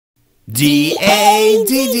Daddy-O.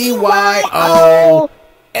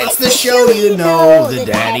 It's the show you know, the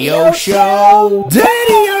Daddy-O Show.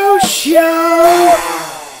 Daddy-O Show.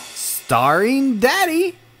 Starring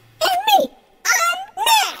Daddy. And me, I'm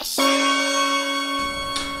Nash.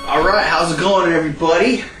 Alright, how's it going,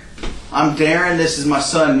 everybody? I'm Darren, this is my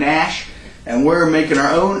son Nash, and we're making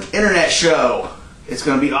our own internet show. It's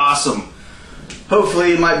going to be awesome.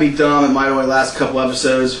 Hopefully it might be dumb, it might only last a couple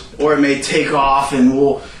episodes, or it may take off and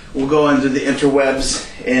we'll go into the interwebs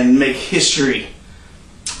and make history.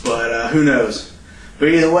 But who knows. But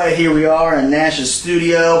either way, here we are in Nash's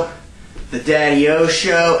studio, the Daddy-O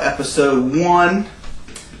Show, episode 1.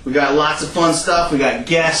 We got lots of fun stuff. We got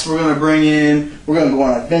guests we're going to bring in. We're going to go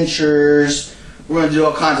on adventures. We're going to do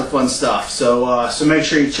all kinds of fun stuff. So make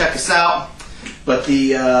sure you check us out. But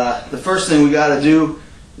the first thing we got to do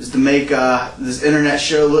is to make this internet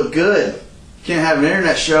show look good. You can't have an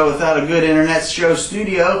internet show without a good internet show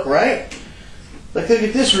studio, right? Look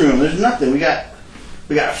at this room. There's nothing. We got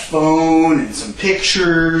a phone and some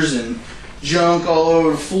pictures and junk all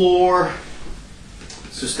over the floor.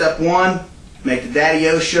 So step 1, make the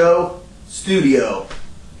Daddy-O Show studio.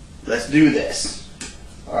 Let's do this.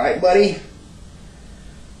 All right, buddy?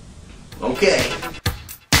 Okay.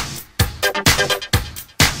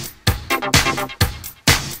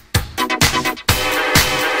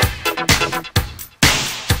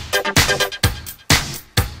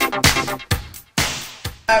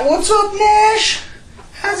 What's up, Nash?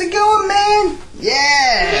 How's it going, man?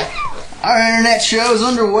 Yeah! Our internet show's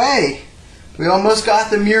underway. We almost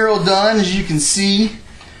got the mural done, as you can see.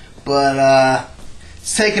 But,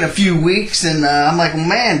 it's taken a few weeks, and I'm like, well,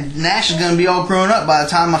 man, Nash is going to be all grown up by the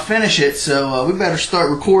time I finish it, so we better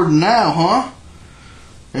start recording now, huh?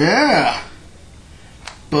 Yeah.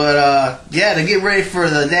 But, yeah, to get ready for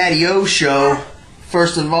the Daddy-O Show,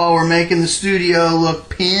 first of all, we're making the studio look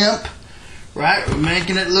pimp. Right, we're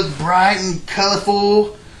making it look bright and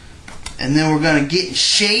colorful, and then we're going to get in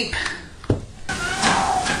shape.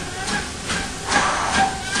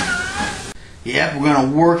 Yep, we're going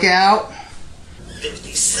to work out.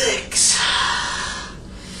 56,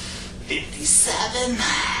 57.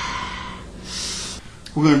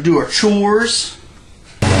 We're going to do our chores.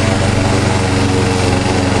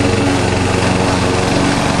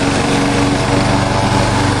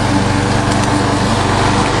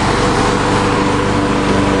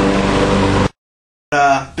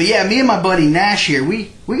 But yeah, me and my buddy Nash here, we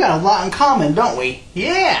got a lot in common, don't we?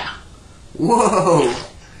 Yeah! Whoa!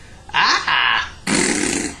 Ah!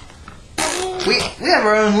 We have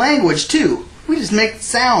our own language too. We just make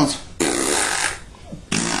sounds.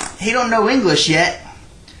 He don't know English yet,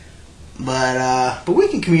 but we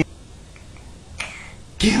can communicate.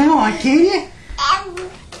 Come on, can you?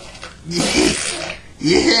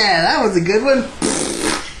 Yeah, that was a good one.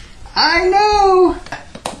 I know.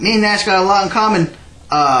 Me and Nash got a lot in common.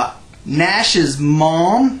 Nash's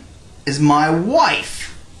mom is my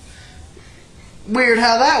wife. Weird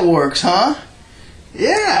how that works, huh?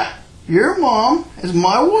 Yeah, your mom is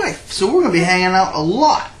my wife. So we're going to be hanging out a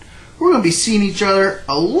lot. We're going to be seeing each other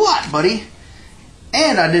a lot, buddy.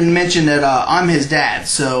 And I didn't mention that I'm his dad.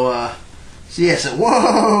 So yeah, so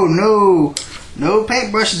whoa, no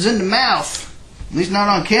paintbrushes in the mouth. At least not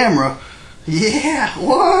on camera. Yeah,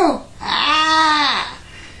 whoa, ah.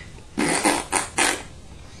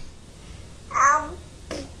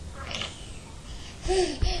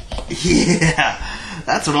 Yeah,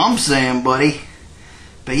 that's what I'm saying, buddy.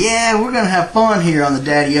 But yeah, we're going to have fun here on the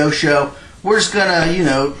Daddy-O Show. We're just going to, you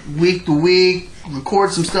know, week to week,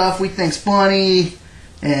 record some stuff we think's funny.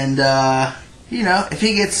 And, you know, if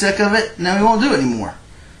he gets sick of it, then we won't do it anymore.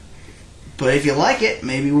 But if you like it,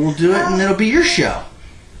 maybe we'll do it and it'll be your show.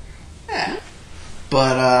 Yeah.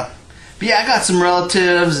 But yeah, I got some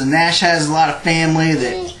relatives, and Nash has a lot of family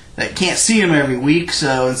that can't see him every week.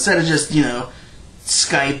 So instead of just, you know,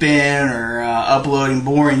 Skyping or uploading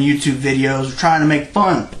boring YouTube videos, we're trying to make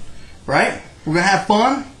fun, right? We're gonna have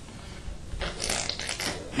fun?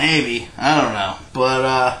 Maybe, I don't know.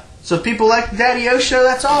 But so if people like the Daddy-O Show,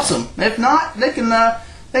 that's awesome. If not, they can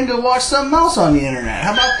go watch something else on the internet.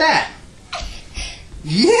 How about that?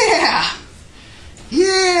 Yeah,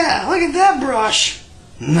 yeah. Look at that brush.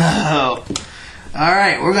 No. All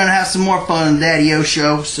right, we're gonna have some more fun on the Daddy-O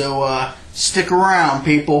Show. So stick around,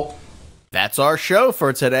 people. That's our show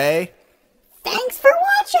for today. Thanks for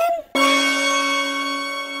watching.